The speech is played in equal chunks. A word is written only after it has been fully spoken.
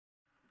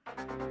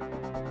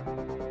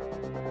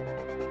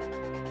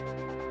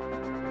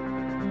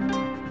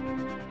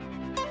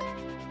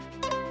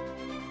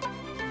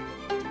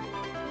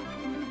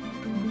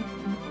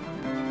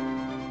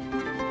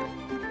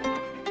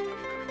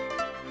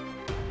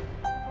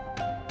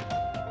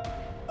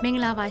မင်္ဂ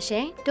လာပါရှ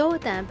င်တိုး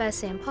အတန်ပတ်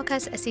စဉ်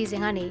podcast အစီအစ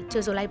ဉ်ကနေ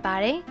ကြိုဆိုလိုက်ပါ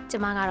တယ်ကျွ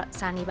န်မကတော့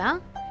ဇာနီပါ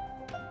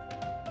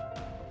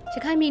ရ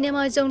ခိုင်ပြည်နယ်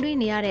မှာကြုံတွေ့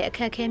နေရတဲ့အခ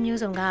က်အခဲ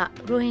မျိုးစုံက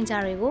ရိုဟင်ဂျာ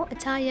တွေကိုအ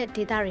ခြားရဲ့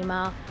ဒေသတွေ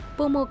မှာ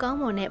ပုံမကောင်း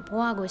မွန်တဲ့ဘ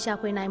ဝကိုရှာ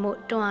ဖွေနိုင်မှု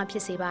တွန်းအားဖြ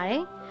စ်စေပါတ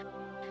ယ်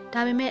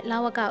ဒါပေမဲ့လ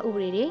ဝကဥပ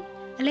ဒေတွေ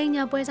အလိမ်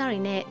ညာပွဲစားတွေ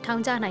နဲ့ထော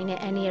င်ချနိုင်တဲ့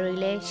အန္တရာယ်တွေ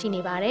လည်းရှိ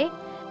နေပါတယ်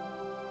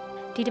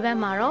ဒီတစ်ပတ်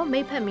မှာတော့မိ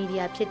တ်ဖက်မီဒီ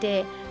ယာဖြစ်တဲ့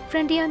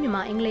Frontier မြန်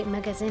မာအင်္ဂလိပ်မ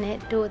ဂ္ဂဇင်းနဲ့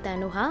တိုးအတန်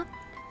တို့ဟာ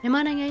မြန်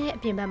မာနိုင်ငံရဲ့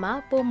အပြင်ဘက်မှာ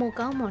ပုံမ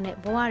ကောင်းမွန်တဲ့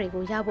ဘဝတွေ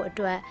ကိုရဖို့အ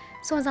တွက်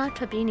စွန့်စား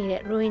ထွက်ပြေးနေ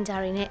တဲ့ရိုဟင်ဂျာ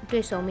တွေနဲ့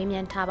တွေ့ဆုံမေးမြ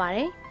န်းထားပါတ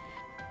ယ်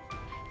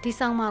။ဒီ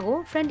ဆောင်မကို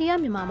Frontier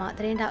မြန်မာမှာသ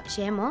တင်းတောက်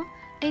ရဲမွန်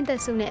အိမ်သ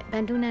က်စုနဲ့ဗ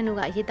န်ဒူးနန်တို့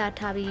ကရေးသား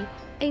ထားပြီး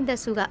အိမ်သက်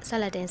စုကဆ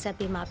က်လက်တင်ဆက်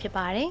ပေးမှာဖြစ်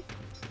ပါတယ်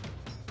။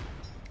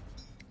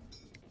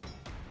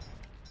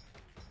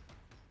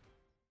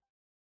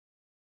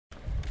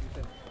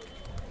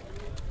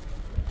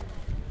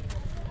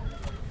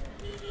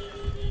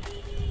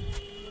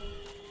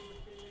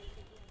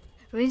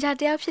ရင်ဂျာ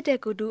တယောက်ဖြစ်တဲ့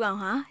ကိုတူးအောင်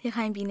ဟာရ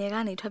ခိုင်ပြည်နယ်က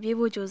နေထွက်ပြေး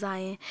ဖို့ကြိုးစား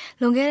ရင်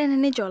လွန်ခဲ့တဲ့2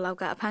နှစ်ကျော်လောက်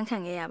ကအဖမ်းခံ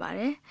ခဲ့ရပါတ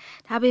ယ်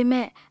။ဒါပေ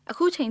မဲ့အ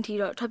ခုချိန်ထိ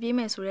တော့ထွက်ပြေးမ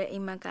ယ်ဆိုတဲ့အိ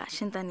မ်မက်က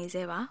ရှင်းသန်နေ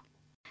သေးပါ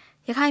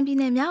။ရခိုင်ပြည်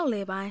နယ်မြောက်အလ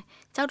ယ်ပိုင်း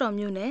ကြောက်တော်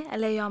မြို့နယ်အ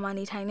လဲရွာမှာ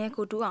နေထိုင်တဲ့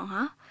ကိုတူးအောင်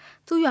ဟာ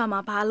သူ့ရွာမှာ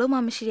ဘာအလုပ်မှ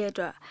မရှိတဲ့အ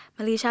တွက်မ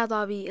လေးရှား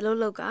သွားပြီးအလုပ်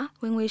လုပ်က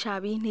ဝင်ငွေရှာ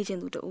ပြီးနေကျင်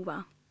သူတူပါ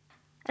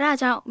။အဲဒါ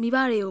ကြောင့်မိဘ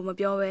တွေကိုမ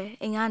ပြောဘဲ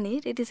အိမ်ကနေ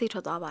တိတ်တိတ်ဆိတ်ထွ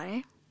က်သွားပါတ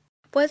ယ်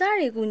။ပွဲစား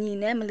တွေကညီ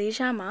နဲ့မလေး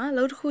ရှားမှာအ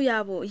လုပ်တစ်ခုရ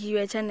ဖို့ရည်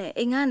ရွယ်ချက်နဲ့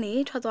အိမ်ကနေ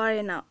ထွက်သွား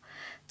တဲ့နောက်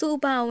သူ့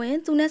အပါဝင်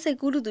သူနဲ့စိတ်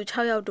ကူးတူသူ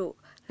6ယောက်တို့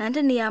လမ်းတ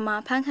နေရာမှာ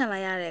ဖမ်းခံလို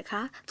က်ရတဲ့အ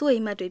ခါသူ့အိ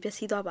မ်မက်တွေပျက်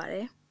စီးသွားပါတ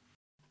ယ်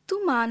။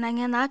သူ့မှာနိုင်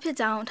ငံသားဖြစ်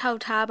ကြောင်းထောက်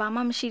ထားဘာ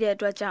မှမရှိတဲ့အ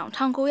တွက်ကြောင့်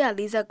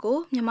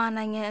1949မြန်မာ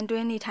နိုင်ငံအတွ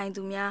င်းနေထိုင်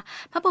သူများ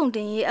မှတ်ပုံတ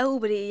င်ရေးအဥ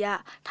ပဒေအရ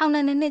ထောင်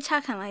နဲ့နှစ်ချ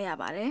ခံလိုက်ရ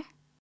ပါတယ်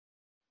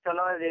။ကျွန်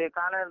တော်ဒီ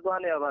ကားနဲ့သွား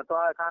နေပါ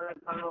သွားကားနဲ့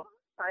သွားလို့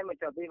အိမ်မ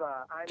ချက်ပေးပါ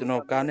ကျွန်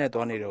တော်ကားနဲ့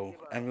သွားနေတော့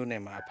အမျိုးန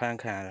ယ်မှာအဖမ်း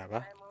ခံရတာပါ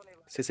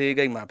။စစ်ဆေး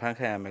ဂိတ်မှာဖမ်း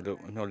ခံရမယ်လို့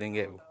မျှော်လင့်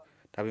ခဲ့ဘူး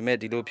။ဒါပေမဲ့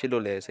ဒီလိုဖြစ်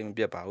လို့လည်းစိတ်မ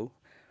ပြတ်ပါဘူး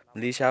။မ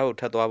လေးရှားကို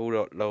ထပ်သွားဖို့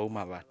တော့လုံး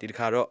မှာပါဒီတစ်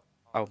ခါတော့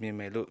အောင်မြင်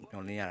မယ်လို့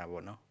မျှော်လင့်ရတာ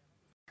ပေါ့နော်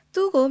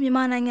သူ့ကိုမြန်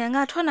မာနိုင်ငံက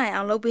ထွက်နိုင်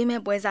အောင်လုပ်ပေး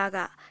မဲ့ပွဲစားက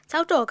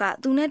ကြောက်တော်က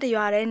သူနဲ့တ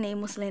ရွာတဲ့နေ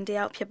မွတ်စလင်တ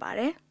ယောက်ဖြစ်ပါတ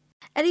ယ်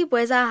အဲ့ဒီ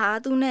ပွဲစားဟာ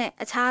သူနဲ့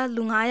အခြား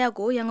လူ9ယောက်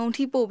ကိုရန်ကုန်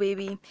ထိပို့ပေး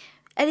ပြီး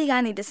အဲ့ဒီက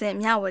နေတဆင့်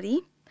မြဝတီ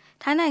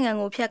ထိုင်းနိုင်ငံ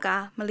ကိုဖြတ်ကာ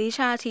မလေး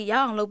ရှားအထိရော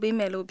က်အောင်လုပ်ပေး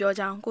မယ်လို့ပြော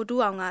ကြောင်းကို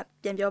တူးအောင်က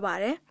ပြန်ပြောပါ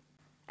တယ်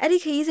အဲ့ဒီ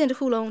ခရီးစဉ်တစ်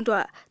ခုလုံးအတွ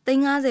က်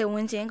350ဝ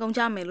န်းကျင်ကုန်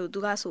ကြမယ်လို့သူ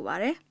ကဆိုပါ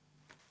တယ်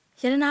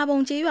ရတနာပုံ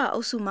ကျေးရွာအု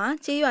ပ်စုမှာ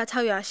ကျေးရွာ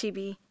6ရွာရှိ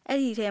ပြီးအဲ့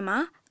ဒီထဲမှာ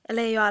အ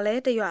လဲရွာလဲ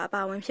တရွာအ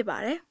ပါဝင်ဖြစ်ပါ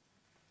တယ်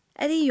။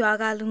အဲ့ဒီရွာ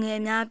ကလူငယ်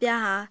အများအ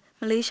ပြားဟာ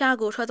မလေးရှား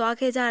ကိုထွက်သွား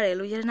ခဲ့ကြတယ်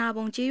လို့ရတနာ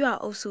ပုံကျေးရွာ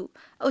အုပ်စု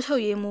အုပ်ချု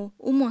ပ်ရေးမှူး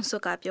ဦးမွန်စွ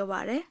တ်ကပြောပါ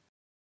တယ်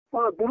။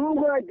သူတို့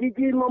က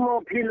ကြီးမ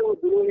ဖြစ်လို့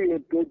သူ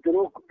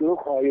တို့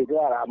ခေါ်ရကြ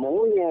တာမ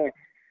ဟုတ်ရင်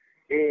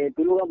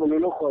သူတို့ကဘယ်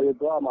လိုခေါ်ရ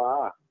သွားမှာ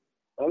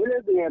။ဘာလို့လဲ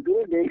ဆိုရင်သူ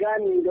တို့ဒေက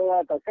နေ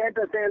တော့တစ်ဆ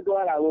က်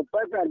သွားတာကိုပ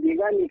တ်စံဒီ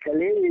ကနေက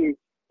လေး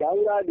ကျော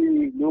င်းသားဒီ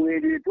လူငယ်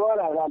တွေတွား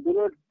လာတာသူ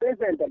တို့သက်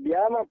သက်တ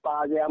ပြားမပါ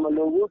ကြမ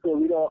လို့ဘူးဆို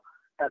ပြီးတော့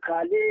တခါ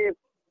လေး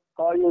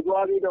ခေါ်ယူ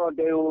သွားပြီးတော့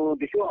တ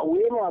ချို့အ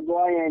ဝေးမှာ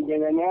သွားရင်ကျန်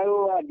များ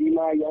တို့ကဒီ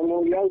မှာရောင်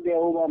လုံးရောက်တယ်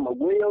ဟိုမှာမ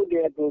ကွေးရောက်တ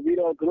ယ်ဆိုပြီး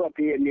တော့သူတို့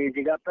ဒီအနေ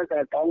ကြီးကပတ်သ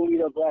က်တောင်းပြီး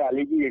တော့သွားတာ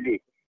လေးကြီးလေ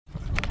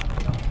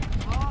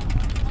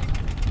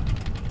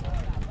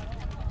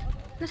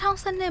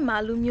2012မှာ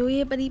လူမျိုး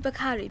ရေးပဋိပက္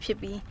ခတွေဖြစ်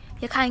ပြီး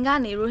ရခိုင်က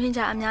နေရိုဟင်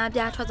ဂျာအများအ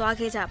ပြားထွက်သွား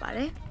ခဲ့ကြပါတ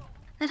ယ်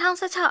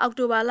2016အောက်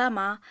တိုဘာလ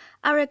မှာ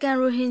Arakan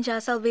Rohingya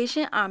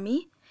Salvation Army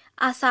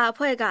ARSA အ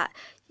ဖွဲ့က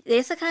ရဲ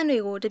စခန်းတွေ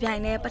ကိုတပြို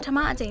င်တည်းပထမ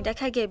အကြိမ်တိုက်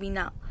ခိုက်ခဲ့ပြီး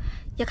နောက်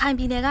ရခိုင်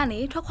ပြည်နယ်ကနေ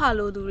ထွက်ခွာ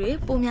လိုသူတွေ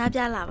ပိုများ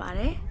ပြားလာပါတ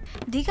ယ်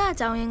။အဓိကအ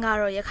ကြောင်းရင်းက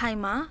တော့ရခိုင်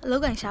မှာအလု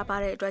ပ်ကိုင်ရှားပါ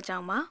တဲ့အတွက်ကြော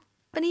င့်ပါ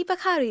။ပဏိပ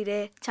ခတွေ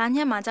တဲ့ဂျာည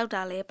က်မှာကြောက်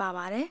တာလည်းပါ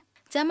ပါတယ်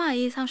။ကျန်းမာ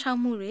ရေးဆောင်ရှောက်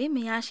မှုတွေမ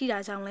ရရှိတာ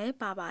ကြောင့်လည်း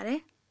ပါပါတယ်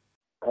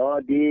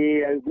။ဒီ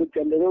အခု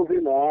ကျွန်တော်တို့ကကျွ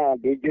န်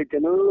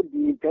တော်တို့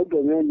ဒီကြောက်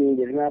တော်မျိုးနေ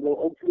ရနာတော့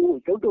အုပ်စု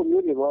ကြောက်တော်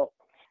မျိုးတွေပေါ့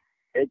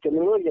ကျွန်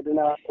တော်တို့ရတ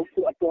နာအုပ်စု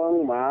အတွ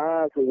န်းမှာ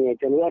ဆိုရင်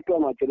ကျွန်တော်တို့အတွ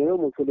န်းမှာကျွန်တော်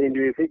တို့မွတ်စလင်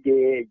တွေဖြစ်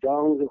တဲ့အကြော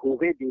င်းဟို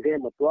ဖက်ဒီဖက်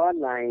မသွား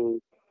နိုင်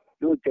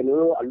လို့ကျွန်တော်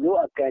တို့အလို့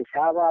အကန်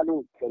ရှားပါ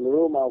လို့ကျွန်တော်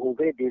တို့မှာဟို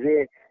ဖက်ဒီဖ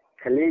က်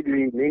ကလေးတွေ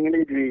မင်းက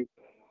လေးတွေ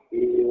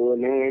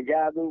နေကြ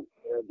တော့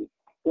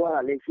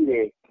သွားလေးရှိတ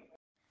ယ်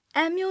အ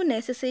မျိုးန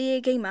ယ်စစ်စေး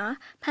ရေးဂိတ်မှာ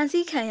ဖမ်း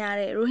ဆီးခံရ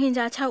တဲ့ရိုဟင်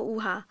ဂျာ6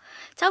ဦးဟာ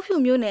ကြောက်ဖြူ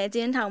မျိုးနယ်အကျ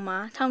ဉ်းထောင်မှာ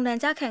ထောင်ဒဏ်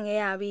ကျခံခဲ့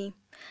ရပြီး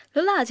လွ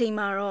တ်လာချိန်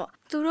မှာတော့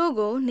သူတို့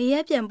ကိုနေရ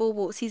က်ပြန်ပို့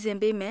ဖို့စီစဉ်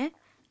ပေးမယ်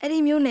အဲ့ဒီ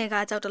မျိုးနယ်က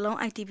ကြောက်တလုံး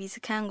ITV စ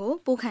ခန်းကို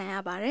ပို့ခံရ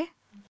ပါတယ်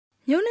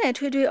။မျိုးနယ်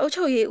ထွေထွေအုပ်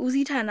ချုပ်ရေးဦး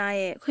စီးဌာန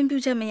ရဲ့ခွင့်ပြု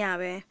ချက်မရ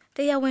ဘဲတ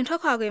ရားဝင်ထွ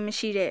က်ခွာခွင့်မ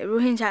ရှိတဲ့ရို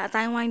ဟင်ဂျာအ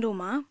တိုင်းဝိုင်းတို့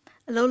မှာ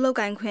အလုပ်လုပ်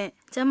ကိုင်ခွင့်၊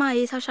ကျန်းမာ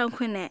ရေးဆောက်ရှောက်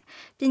ခွင့်နဲ့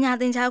ပညာ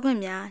သင်ကြားခွင့်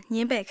များညှ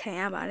င်းပယ်ခံ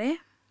ရပါတယ်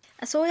။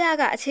 အစိုးရ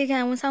ကအ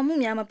ခြေခံဝန်ဆောင်မှု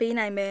များမပေး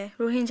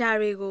နိုင်ပဲရိုဟင်ဂျာ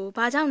တွေကို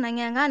ဘာကြောင့်နိုင်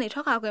ငံ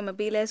ကနေထွက်ခွာခွင့်မ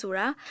ပေးလဲဆို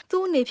တာ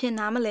သူ့အနေဖြ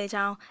င့်နား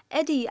မလဲကြောင်း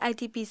အဲ့ဒီ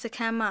IDP စခ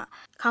န်းမှာ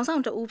ခေါင်း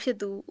ဆောင်တဦးဖြစ်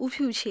သူဦး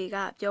ဖြူချေ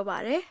ကပြောပါတ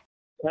ယ်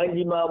။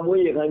ခိုင်ကြီးမှာ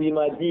မွေးရခိုင်ကြီး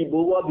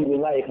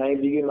မှာကြည်ဘိုးဘွားပြည်ငါရ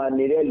ခိုင်ပြည်မှာ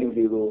နေ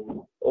တဲ့လူတွေ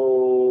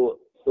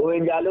ကိုရို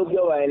ဟင်ဂျာလို့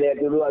ပြောပါရင်လ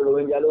ည်းသူတို့ကရိုဟ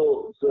င်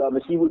ဂျာလို့ဆိုတာ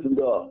မရှိ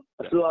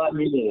ဘူးသူတော့အစိုး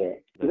ရမြင်နေတယ်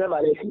။ဒီကမှာ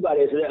လည်းရှိပါတ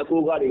ယ်ဆိုတဲ့အကို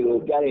အကတွေကို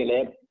ကြားရင်လ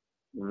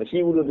ည်းမ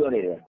ရှိဘူးလို့ပြောနေ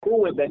တယ်။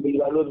ကိုယ်ဝင်ဘန်ဂလီ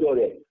လို့ပြော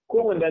တယ်။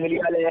ကိုယ်ဝင်ဘန်ဂလီ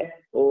ကလ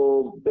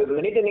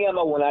ည်းမနေ့တနေ့က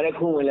မှဝင်လာတဲ့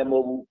ခုံဝင်လည်း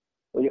မဟုတ်ဘူး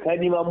။ရခိုင်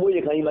ပြည်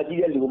မှာမွေးရခိုင်ပြည်မှာကြီး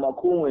တဲ့လူကမှ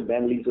ခုံဝင်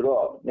ဘန်ဂလီ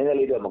ဆိုတော့နည်းန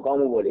ည်းလေးတော့မကော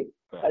င်းဘူးပေါ့လေ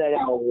။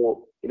အဲ့ဒါကြောင့်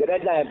ဒီကနေ့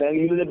ကျရင်ဘန်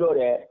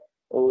ဂလီလို့ပြောတယ်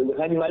။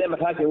ရခိုင်ပြည်မှာလည်းမ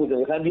ထားချင်ဘူး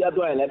ဆိုရခိုင်ပြည်က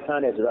ပြောရင်လည်းဖ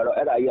မ်းတယ်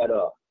ဆိုတော့အဲ့ဒါကြီး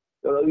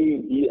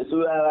ကတော့တော်တော်ကြီးဒီအ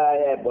စိုး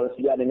ရရဲ့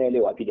policy ကနည်းန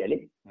ည်းလေးဟောဖြစ်တယ်လေ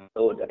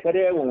။ထဲ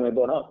ထဲ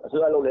ဝင်ပေါ့နော်အ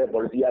စိုးရလုပ်တဲ့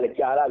policy ကလ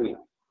ည်းကြာလာပြီ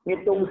။နှစ်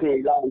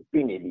30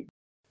လောက်ပြည့်နေပြီ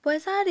။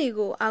ပွဲစား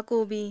တွေကို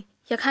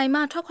အားကိုးပြီးရ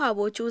ခိုင်မှထွက်ခွာ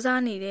ဖို့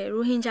ကြိုးစားနေ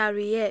တဲ့ရိုဟင်ဂျာ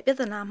တွေရဲ့ပြ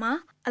ဿနာမှာ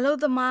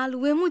အလုသ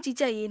မားလူဝင်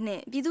မှုကြီးကြပ်ရေး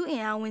နဲ့ပြည်သူ့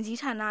အင်အား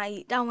ဝန်ကြီးဌာန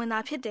၏တာ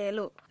ဝန်သာဖြစ်တယ်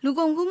လို့လူကု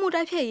န်ကူးမှု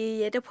တိုက်ဖျက်ရေး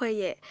ရဲ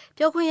တပ်ဖွဲ့ရဲ့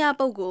ပြောခွင့်ရ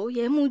ပုဂ္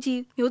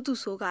ဂိုလ်ရဲမှူးကြီးမျိုးသူ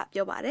စိုး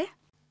ကပြောပါတယ်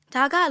။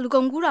ဒါ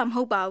ကလူကုန်ကူးတာ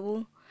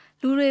မဟုတ်ပါဘူး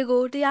။လူတွေကို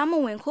တရား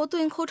မဝင်ခိုးသွ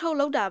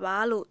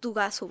င်းခိုးထုတ်လုပ်တာပါလို့သူက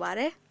ဆိုပါတ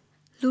ယ်။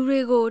လူ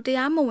တွေကို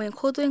တရားမဝင်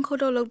ခိုးသွ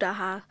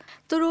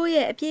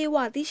င်းခိုးထုတ်လုပ်တာဟာသူတို့ရဲ့အပြည့်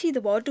အဝသိရှိသ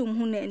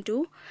ဘောတူမှုနဲ့အ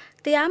တူ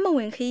တရားမဝ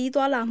င်ခရီး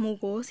သွားလာ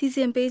မှုကိုစီ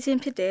စဉ်ပေးခြ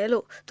င်းဖြစ်တယ်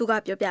လို့သူ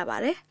ကပြောပြပါတ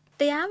ယ်။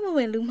တရားမဝ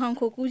င်လူမှောင်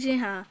ခိုကူးခြ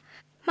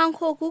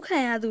င်းဟာမှောင်ခို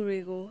ကူးခံရသူ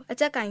တွေကို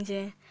အကြက်ကင်ခြ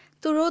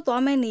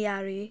င်းသူတို့သွားမဲ့နေ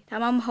ရာ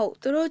တွေဒါမှမဟုတ်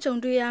သူတို့ကြုံ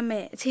တွေ့ရမ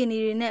ယ့်အခြေအနေ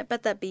တွေနဲ့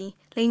ပတ်သက်ပြီး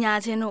လိမ်ညာ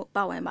ခြ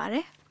င်းတို့ပါဝင်ပါ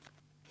တယ်။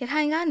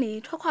ရခိုင်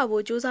ကနေထွက်ခွာ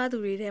ဖို့ကြိုးစားသူ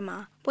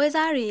တွေထဲမှာ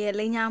ပွဲစားတွေရဲ့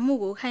လိမ်ညာ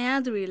မှုကိုခံ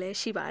ရသူတွေလည်း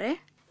ရှိပါတယ်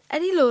။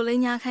အဲ့ဒီလိုလိမ်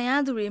ညာခံ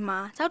ရသူတွေ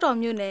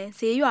မှာကြောက်တော်မြို့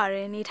နယ်ဈေး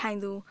ရွာထဲနေထိုင်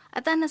သူ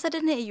အသက်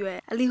22နှစ်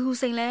အရွယ်အလီဟူ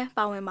စိန်လည်း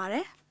ပါဝင်ပါတ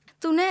ယ်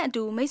။သူနဲ့အ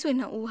တူမိတ်ဆွေ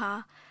2ဦး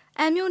ဟာ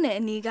အမ်မြို့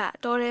နယ်အနီးက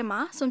တောထဲမှာ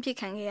ဆွန့်ပစ်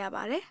ခံခဲ့ရပါ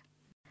တယ်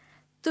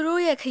။သူ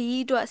တို့ရဲ့ခ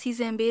ရီးအတွက်စီ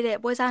စဉ်ပေး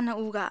တဲ့ပွဲစား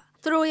2ဦး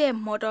ကသူတို့ရဲ့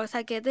မော်တော်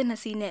ဆိုင်ကယ်သစ်2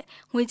စီးနဲ့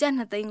ငွေကျပ်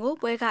2သိန်းကို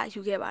ပွဲက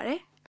ယူခဲ့ပါတယ်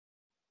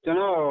။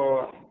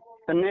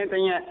ကျွန်တော်တနေ့တ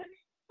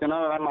ရက်ကျွန်တော်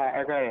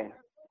ကမှအ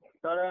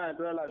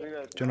ခက်တော်တော်တွဲလာပြီး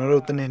တော့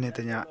ကျွန်တော်တို့တနေ့နဲ့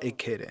တညအိတ်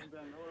ခဲ့တယ်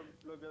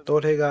။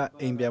တောထဲက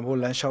အိမ်ပြန်ဖို့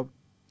လမ်း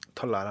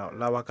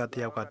လျှောက်ထွက်လာတော့လာဝကတ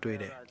ယောက်ကတွေ့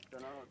တယ်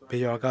။ဘေ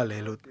ရွာက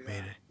လည်းလို့မဲ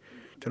တယ်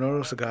။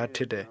ကျွန်တော်တို့စကားထ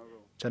စ်တယ်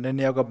။ကျွန်တဲ့နှ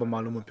စ်ယောက်က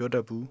ပမာလို့မပြော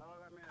တတ်ဘူး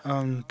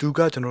။သူ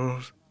ကကျွန်တော်တို့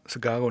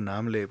စကား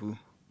ကိုနားမလည်ဘူး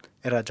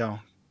။အဲ့ဒါကြောင့်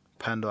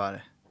ဖမ်းသွား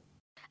တယ်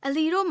။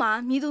အလီတို့မှာ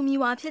မြည်သူမြည်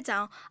ဝါဖြစ်ကြော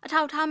င်းအ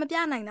ထောက်ထား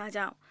မပြနိုင်တာ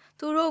ကြော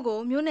င့်သူတို့ကို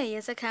မြို့နယ်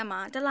ရဲစခန်းမှာ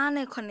1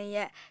လနဲ့9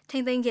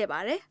ရက်ထိန်းသိမ်းခဲ့ပါ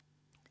တယ်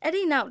။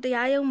အဲ့ဒီနောက်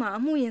တရားရုံး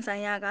မှာအမှုရင်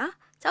ဆိုင်ရ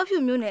ကကျောက်ဖြူ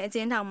မြို့နယ်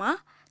အကျဉ်းထောင်မှာ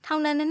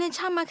ထောင်ဒဏ်2နှစ်ချ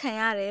မှတ်ခံ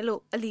ရတယ်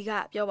လို့အလီက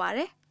ပြောပါ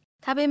တယ်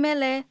။ဒါပေ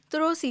မဲ့လ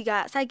ည်းသူတို့စီက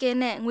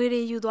စိုက်ကဲနဲ့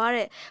ငွေတွေယူသွား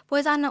တဲ့ပွဲ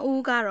စား2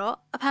ဦး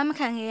ကတော့အဖမ်း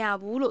မခံခဲ့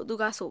ရဘူးလို့သူ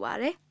ကဆိုပါ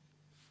တယ်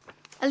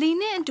။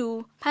အလီနဲ့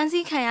အတူဖ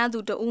မ်းဆီးခံ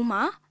ရသူတဦး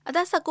မှာအ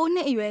သက်19နှ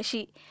စ်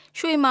အရွယ်ရှိ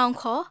ရွှေ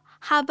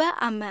မောင်ခေါ်ဟာဘတ်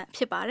အာ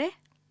မန်ဖြစ်ပါတယ်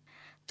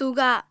။သူ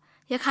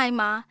ကရ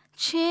ခိုင်မှာ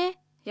ချ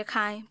င်းရ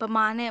ခိုင်ဗ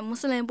မာ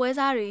နဲ့မွတ်စလင်ပွဲ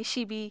စားတွေ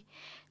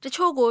ရှိပြီးတ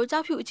ချို့ကိုကြော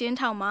က်ဖြူအကျ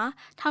ဉ်းထောင်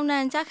မှာထောင်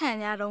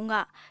ဒဏ်ကြခံရတော့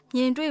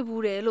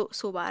ကမြင်တွေ့ဘူး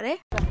တယ်လို့ဆိုပါတယ်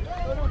။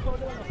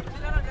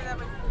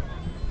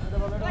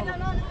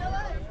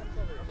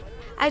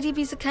 IDP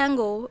စခ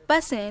န်းကို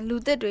ပတ်စင်လူ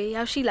သစ်တွေ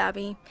ရောက်ရှိလာ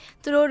ပြီး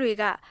သူတို့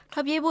တွေကထွ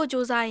က်ပြေးဖို့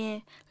ကြိုးစားရင်း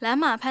လမ်း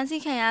မှာဖ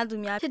မ်းဆီးခံ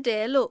ရသူများဖြစ်တ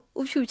ယ်လို့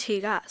ဦးဖြူချေ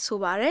ကဆို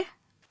ပါတယ်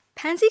။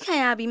ဖမ်း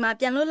ဆီးခံရပြီးမှ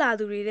ပြန်လွတ်လာ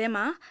သူ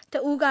တွေထဲမှာ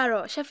တဦးက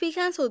တော့ရှဖီ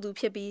ခန်း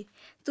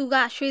ဆိုသူဖြစ်ပြီးသူက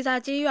ရွှေစာ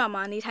ကျေး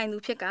ရွာမှာနေ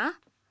ထိုင်သူဖြစ်က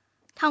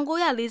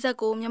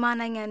1949မြန်မာ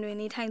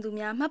နိုင်ငံတွင်နေထိုင်သူ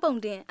များမှတ်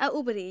ပုံတင်အဥ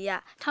ပဒေအ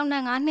ရထောင်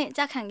ဒဏ်9နှစ်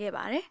ကြခံ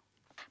ခဲ့ပါတယ်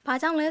။ဘာ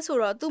ကြောင့်လဲဆို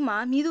တော့သူ့မှာ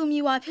မြည်သူမြ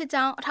ည်ဝါဖြစ်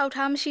ကြောင်းအထောက်အ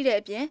ထားမရှိတဲ့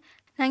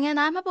အပြင်နိုင်ငံ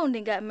သားမှတ်ပုံ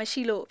တင်ကမရှိ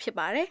လို့ဖြစ်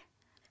ပါတယ်။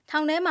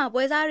ထောင်ထဲမှာ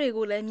ပွဲစား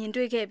တွေကိုလည်းမြင်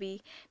တွေ့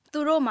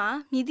ခဲ့ပြီးသူတို့မှာ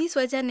မြည်သည့်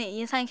ဆွဲချက်နဲ့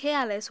ရင်ဆိုင်ခဲ့ရ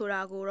လဲ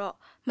ဆိုတာကိုတော့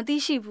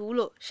မသိရှိ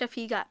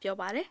ဘူးလို့ရှဖီကပြော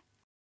ပါတယ်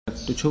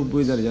။တချို့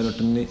ပွဲစားတွေကတော့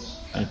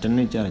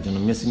တနေ့ကြာတယ်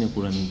ကျွန်တော်မျက်စိနဲ့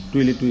ကိုယ်တိုင်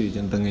တွေ့လေတွေ့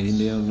ကျွန်တော်တငယ်ချင်း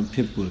တရားဖြ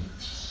စ်ပူ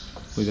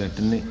ပွဲစား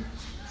တနေ့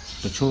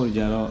တချို့ကြ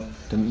တော့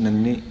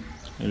နည်းနည်း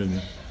အဲ့လို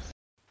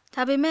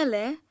မျိုးဒါပေမဲ့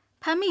လည်း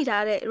ဖမ်းမိ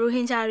ထားတဲ့ရိုဟ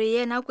င်ဂျာတွေ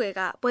ရဲ့နော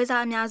က်ွယ်က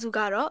ပွဲစားအများစုက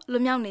တော့လွ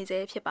တ်မြောက်နေ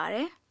သေးဖြစ်ပါတ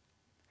ယ်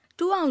။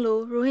တူအောင်လို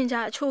ရိုဟင်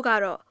ဂျာအချို့က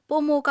တော့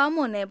ပုံမကောင်း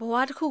မွန်တဲ့ဘ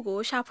ဝတစ်ခု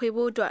ကိုရှာ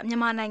ဖွေဖို့အတွက်မြန်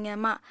မာ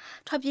နိုင်ငံမှာ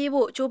ထွက်ပြေး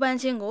ဖို့ကြိုးပ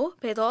မ်းခြင်း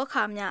ကိုဘယ်တော့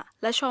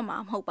အခါမှလက်လျှော့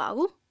မှာမဟုတ်ပါ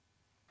ဘူး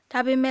။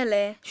ဒါပေမဲ့လ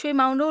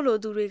ည်းရွှေမောင်တို့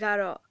လိုသူတွေ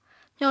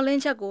ကတော့မျောလ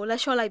င်းချက်ကို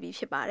လက်လျှော့လိုက်ပြီး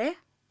ဖြစ်ပါတယ်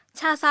။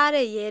ခြား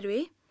စားတဲ့ရဲ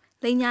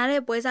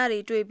တွေလိန်ညာတဲ့ပွဲစား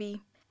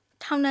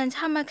တွေတွေ့ပြီးထောင်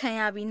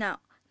ဒဏ်ချမှတ်ခံရပြီး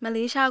နောက်မ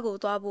လေးရှားကို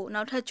သွားဖို့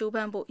နောက်ထပ်ကြိုးပ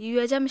မ်းဖို့ရည်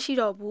ရွယ်ချက်မရှိ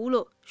တော့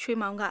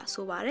ဘူးလို့ရွှေမောင်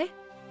ကဆိုပါတယ်။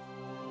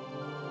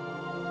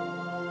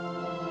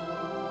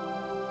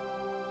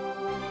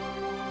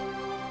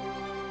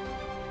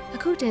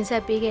အခုတင်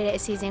ဆက်ပေးခဲ့တဲ့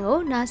အစီအစဉ်ကို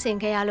နားဆင်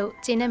ခဲ့ရလို့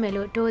ကျေနပ်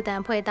မယ်လို့ဒို့အ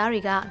တန်ဖွဲ့သား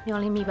တွေက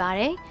မျှော်လင့်မိပါ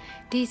တယ်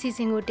။ဒီအစီအ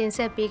စဉ်ကိုတင်ဆ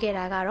က်ပေးခဲ့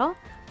တာကတော့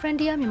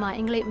Frontier မြန်မာ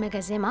အင်္ဂလိပ်မဂ္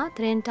ဂဇင်းမှာသတ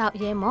င်းတောက်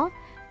ရဲမော်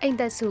အိမ်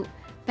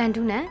သက်စုဗန်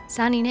ဒူ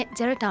နန်ဇာနီနဲ့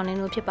ဂျရက်တောင်လင်း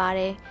တို့ဖြစ်ပါ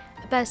တယ်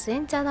။အပတ်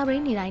စဉ်ကြာသပ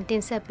တေးနေ့တိုင်း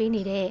တင်ဆက်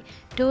ပေးနေတဲ့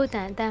ဒို့အတ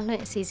န်အတန်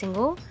လွှင့်အစီအ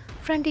စဉ်ကို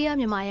Frontier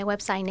မြန်မာရဲ့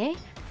website နဲ့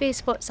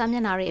Facebook စာမျ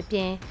က်နှာတွေအပြ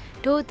င်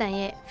ဒို့အတန်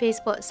ရဲ့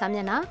Facebook စာမျ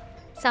က်နှာ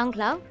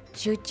SoundCloud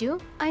YouTube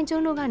အိုင်ကျွ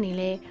န်းတို့ကနေ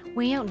လည်းဝ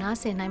င်ရောက်နား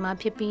ဆင်နိုင်မှာ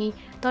ဖြစ်ပြီး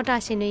သောတာ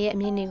ရှင်တွေရဲ့အ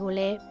မြင်တွေကို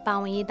လည်းပါ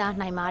ဝင်ရေးသား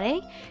နိုင်ပါတယ်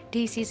။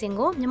ဒီစီစဉ်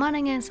ကိုမြန်မာ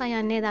နိုင်ငံဆိုင်ရာ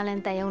နယ်သာလ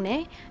န်တန်ယုံ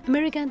နဲ့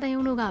American တန်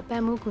ယုံတို့က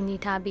ပံ့ပိုးကူညီ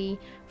ထားပြီး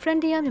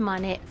Frontier မြန်မာ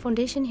နဲ့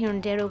Foundation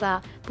Hyundai တို့က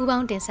ပူးပေါ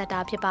င်းတင်ဆက်တာ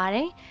ဖြစ်ပါတ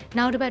ယ်။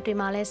နောက်တစ်ပတ်တွေ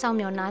မှာလည်းစောင့်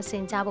မျှော်နားဆ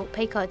င်ကြဖို့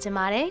ဖိတ်ခေါ်ချင်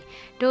ပါတယ်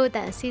။တို့အတ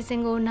န်စီစ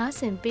ဉ်ကိုနား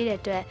ဆင်ပေးတဲ့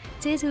အတွက်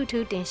ကျေးဇူး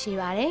ထူးတင်ရှိ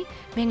ပါတယ်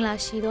။မင်္ဂလာ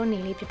ရှိသော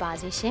နေ့လေးဖြစ်ပါ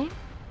စေရှင်။